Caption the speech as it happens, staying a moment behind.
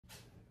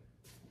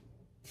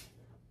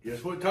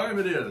Guess what time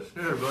it is?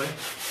 Hey everybody,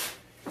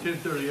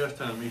 10:30 S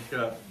time. Me,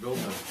 Scott,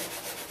 building an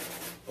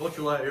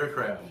ultralight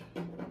aircraft.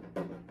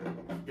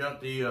 Got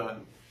the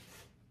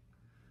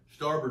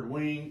starboard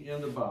wing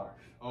in the box,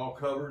 all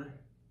covered.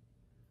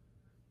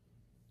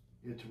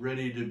 It's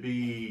ready to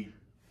be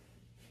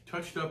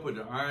touched up with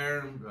the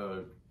iron.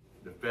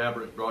 The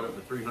fabric brought up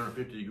to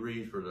 350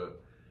 degrees for the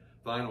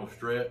final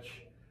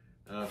stretch.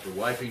 For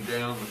wiping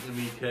down with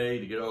MEK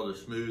to get all the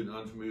smooth and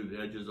unsmooth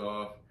edges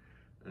off.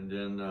 And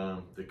then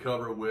the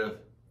cover with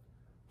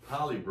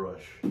poly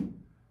brush,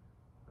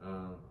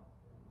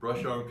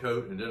 brush on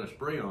coat, and then a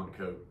spray on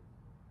coat,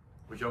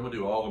 which I'm gonna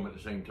do all of them at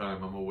the same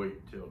time. I'm gonna wait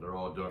until they're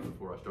all done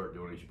before I start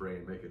doing any spray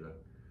and make it a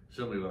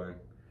assembly line.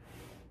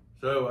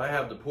 So I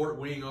have the port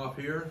wing off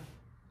here.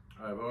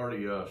 I've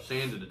already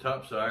sanded the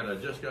top side. I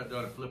just got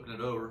done flipping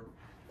it over.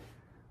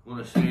 I'm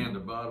gonna sand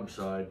the bottom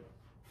side.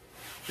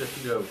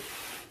 Just, get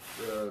off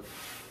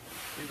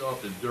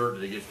the dirt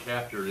that gets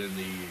captured in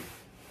the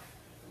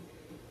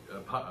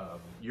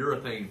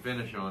urethane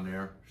finish on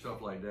there, stuff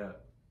like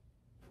that.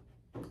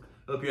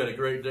 Hope you had a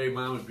great day.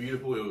 Mine was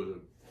beautiful. It was,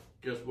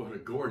 guess what, a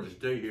gorgeous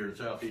day here in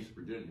Southeast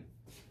Virginia.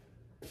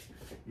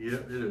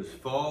 Yep, it is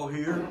fall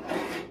here.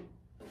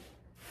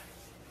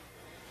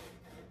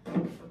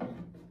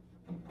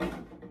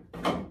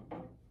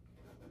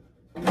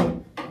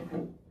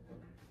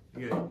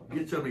 Yeah,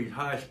 get some of these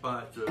high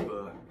spots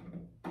of,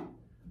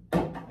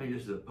 I think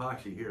this is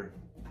epoxy here.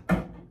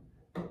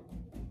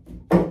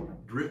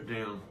 Drip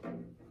down.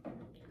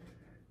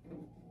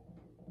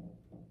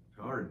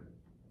 Hard.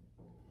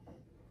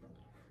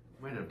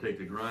 Might have to take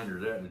the grinder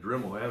to that and the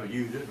Dremel. I haven't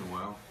used it in a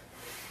while.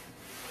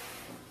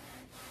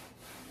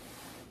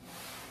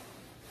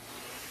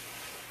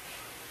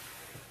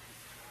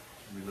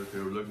 Let me look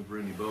over looking for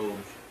any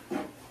bulbs.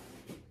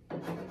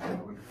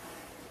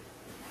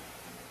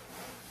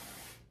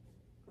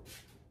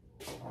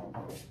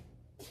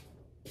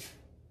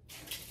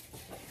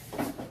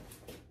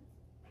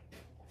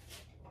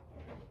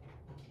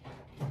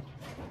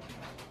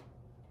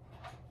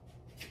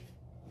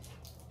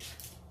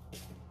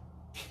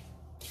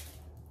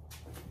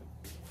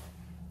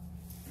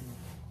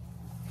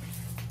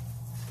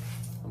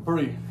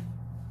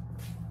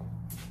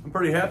 I'm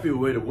pretty happy with the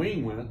way the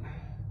wing went.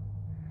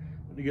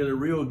 Put together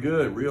real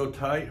good, real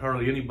tight,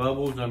 hardly any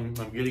bubbles. I'm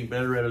getting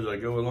better at it as I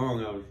go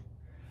along.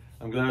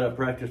 I'm glad I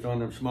practiced on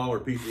them smaller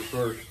pieces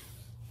first.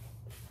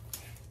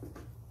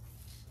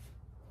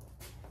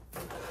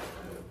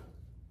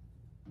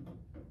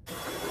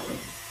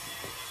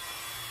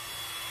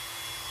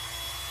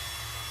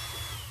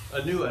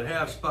 I knew I'd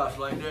have spots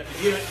like that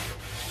to get.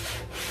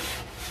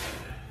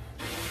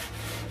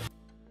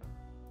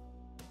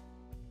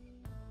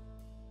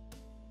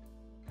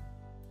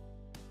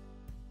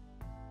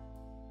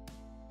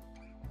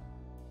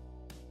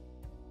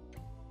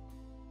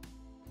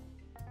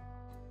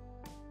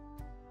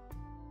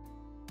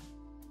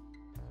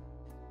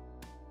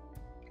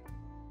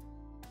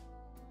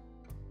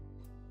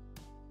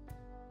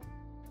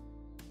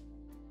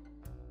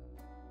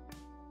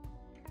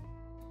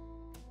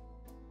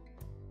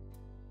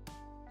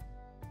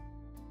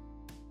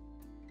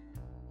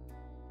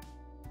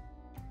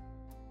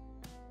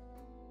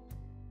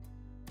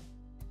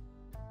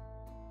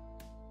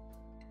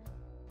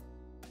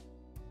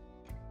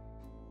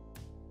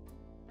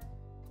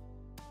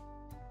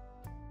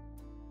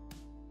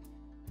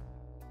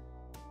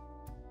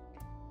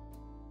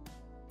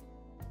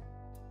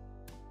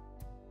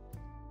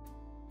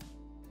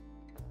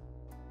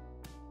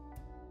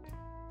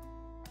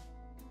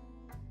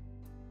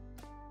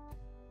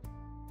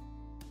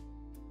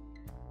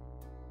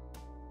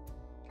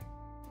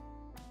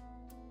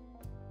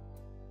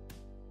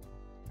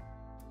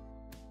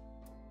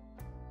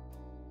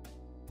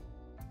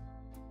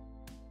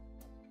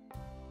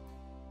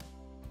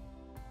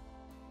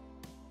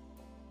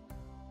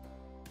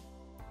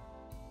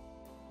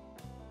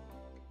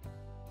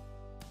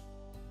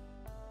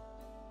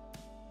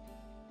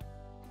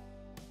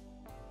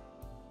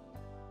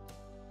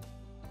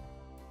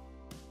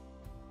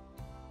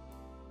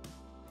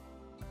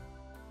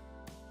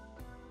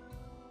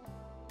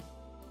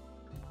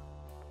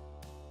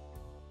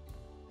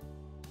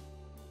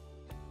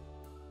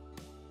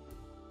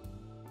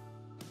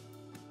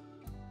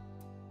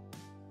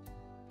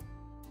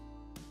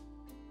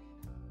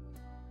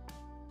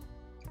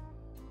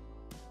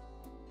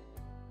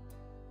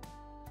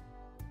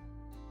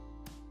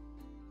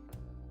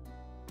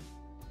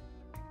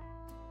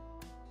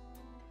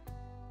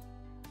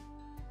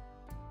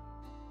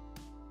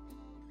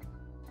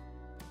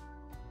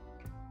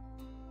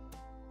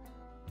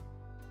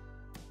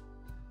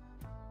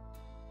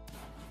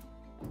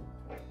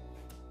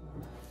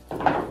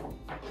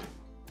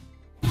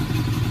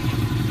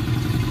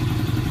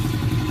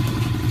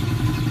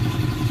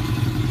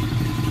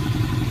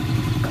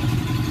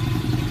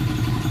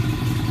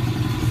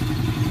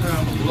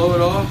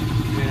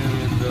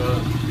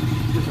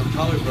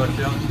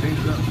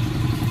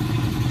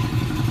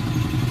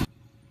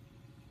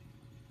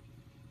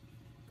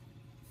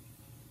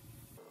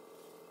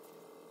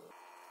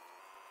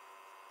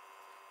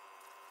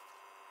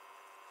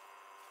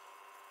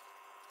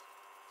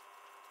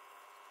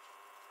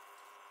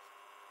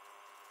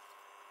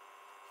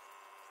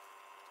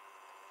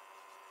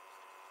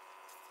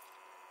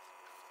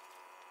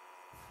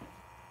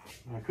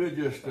 I could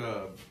just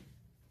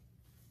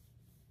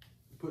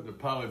put the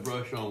poly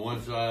brush on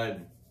one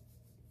side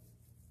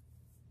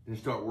and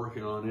start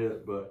working on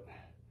it, but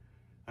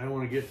I don't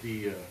want to get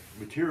the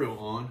material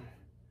on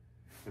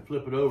and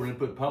flip it over and then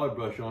put poly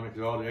brush on it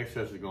because all the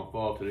excess is going to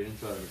fall to the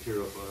inside of the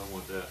material, so I don't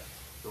want that.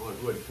 So I'm going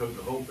to go ahead and coat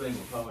the whole thing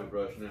with poly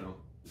brush now.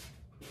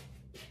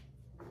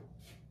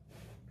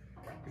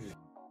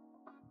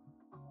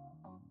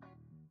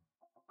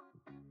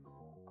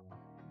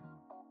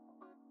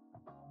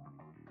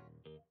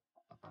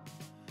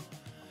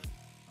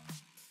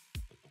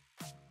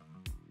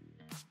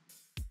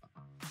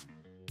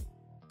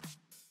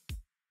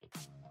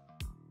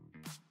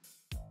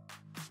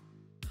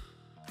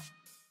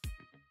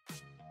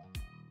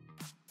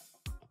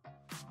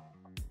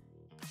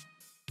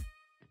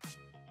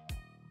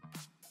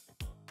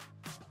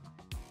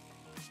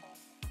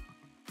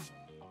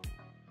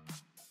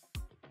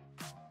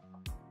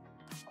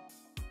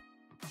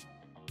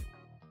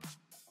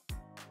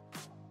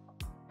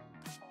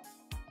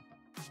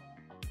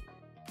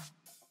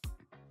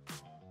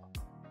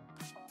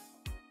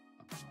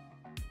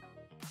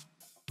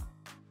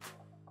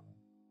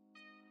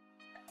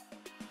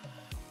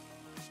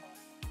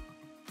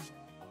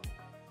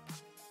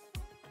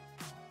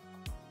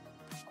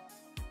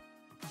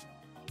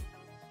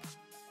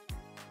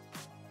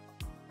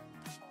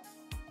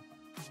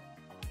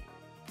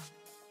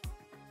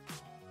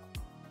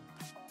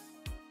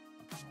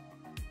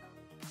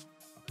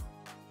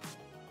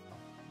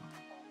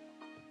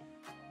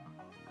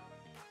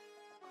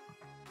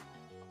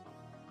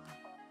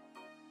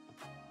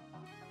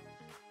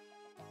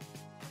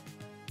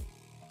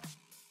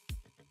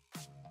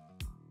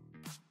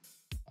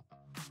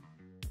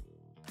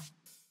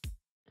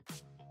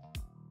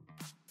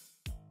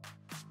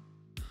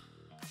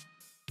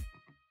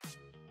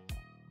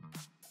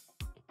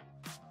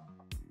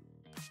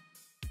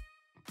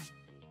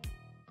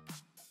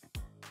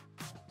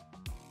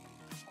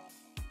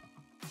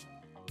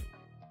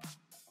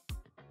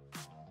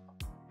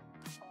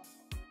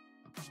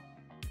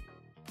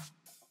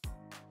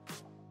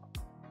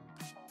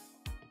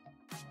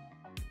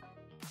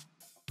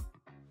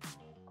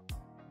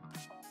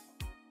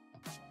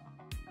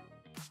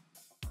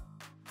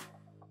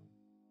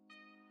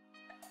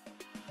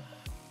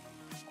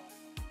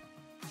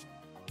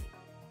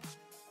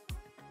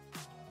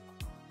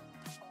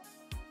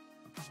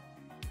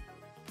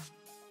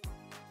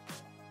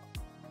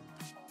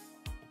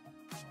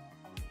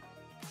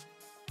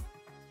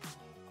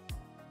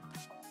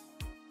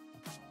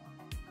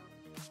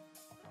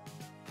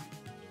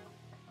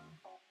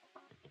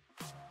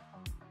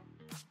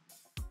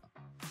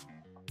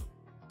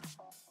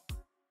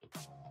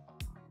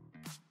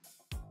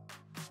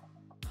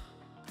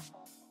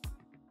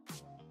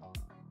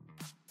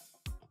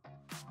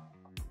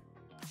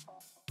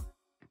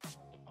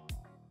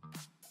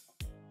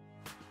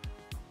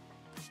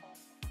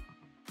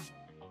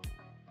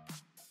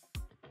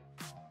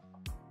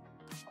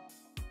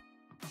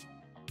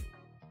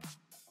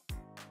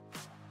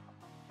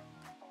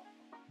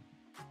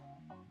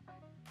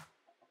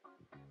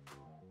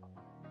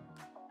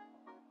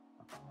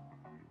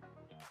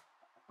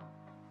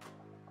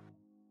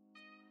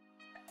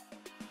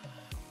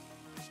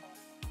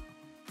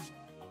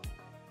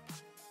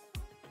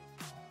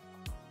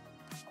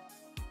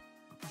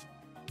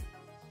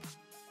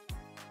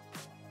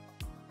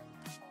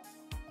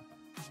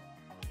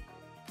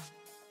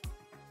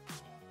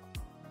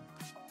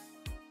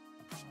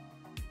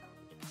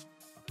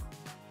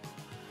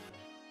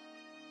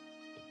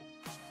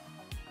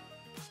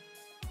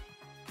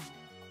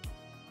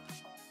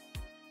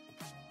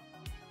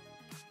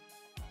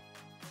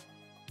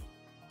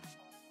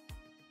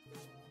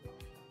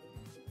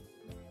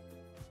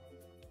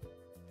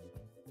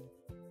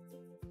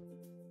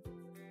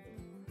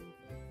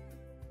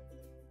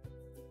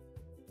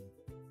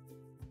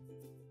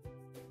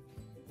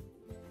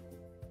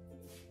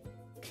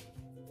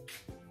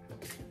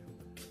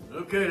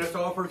 Okay, that's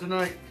all for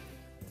tonight.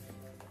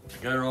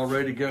 Got her all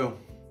ready to go.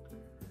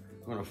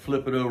 I'm gonna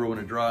flip it over when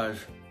it dries.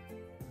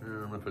 I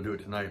don't know if I do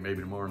it tonight, maybe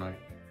tomorrow night.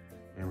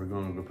 And we're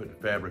gonna go put the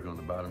fabric on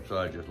the bottom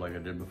side just like I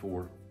did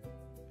before.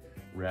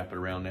 Wrap it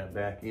around that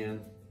back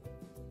end.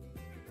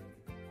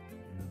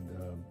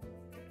 And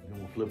then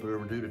we'll flip it over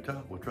and do the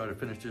top. We'll try to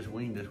finish this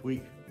wing this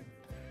week.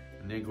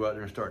 And then go out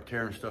there and start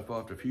tearing stuff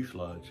off the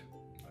fuselage.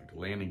 Like the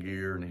landing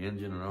gear and the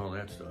engine and all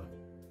that stuff.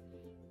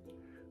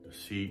 The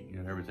seat,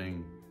 you know,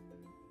 everything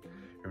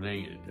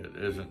that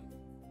isn't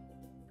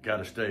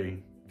gotta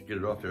stay to get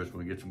it off there, so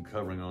we get some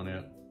covering on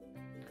that.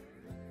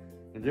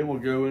 And then we'll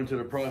go into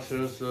the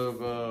process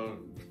of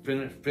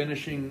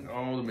finishing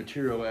all the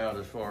material out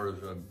as far as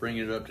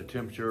bringing it up to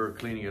temperature,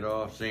 cleaning it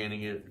off,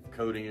 sanding it,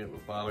 coating it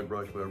with poly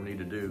brush, whatever we need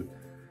to do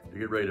to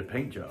get ready to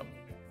paint job.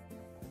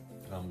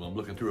 I'm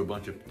looking through a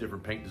bunch of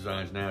different paint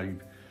designs now.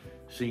 You've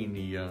seen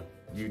the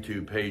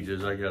YouTube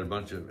pages. I got a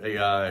bunch of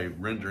AI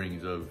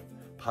renderings of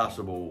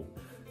possible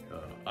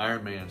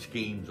Iron Man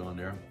schemes on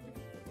there.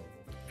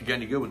 If you got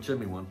any good ones, send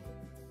me one.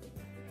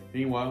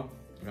 Meanwhile,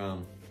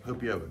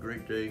 hope you have a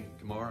great day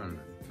tomorrow and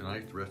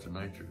tonight. The rest of the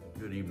nights are a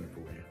good evening for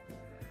you.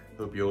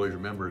 Hope you always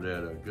remember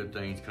that good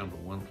things come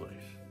from one place.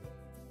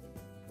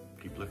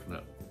 Keep looking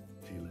up.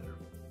 See you later.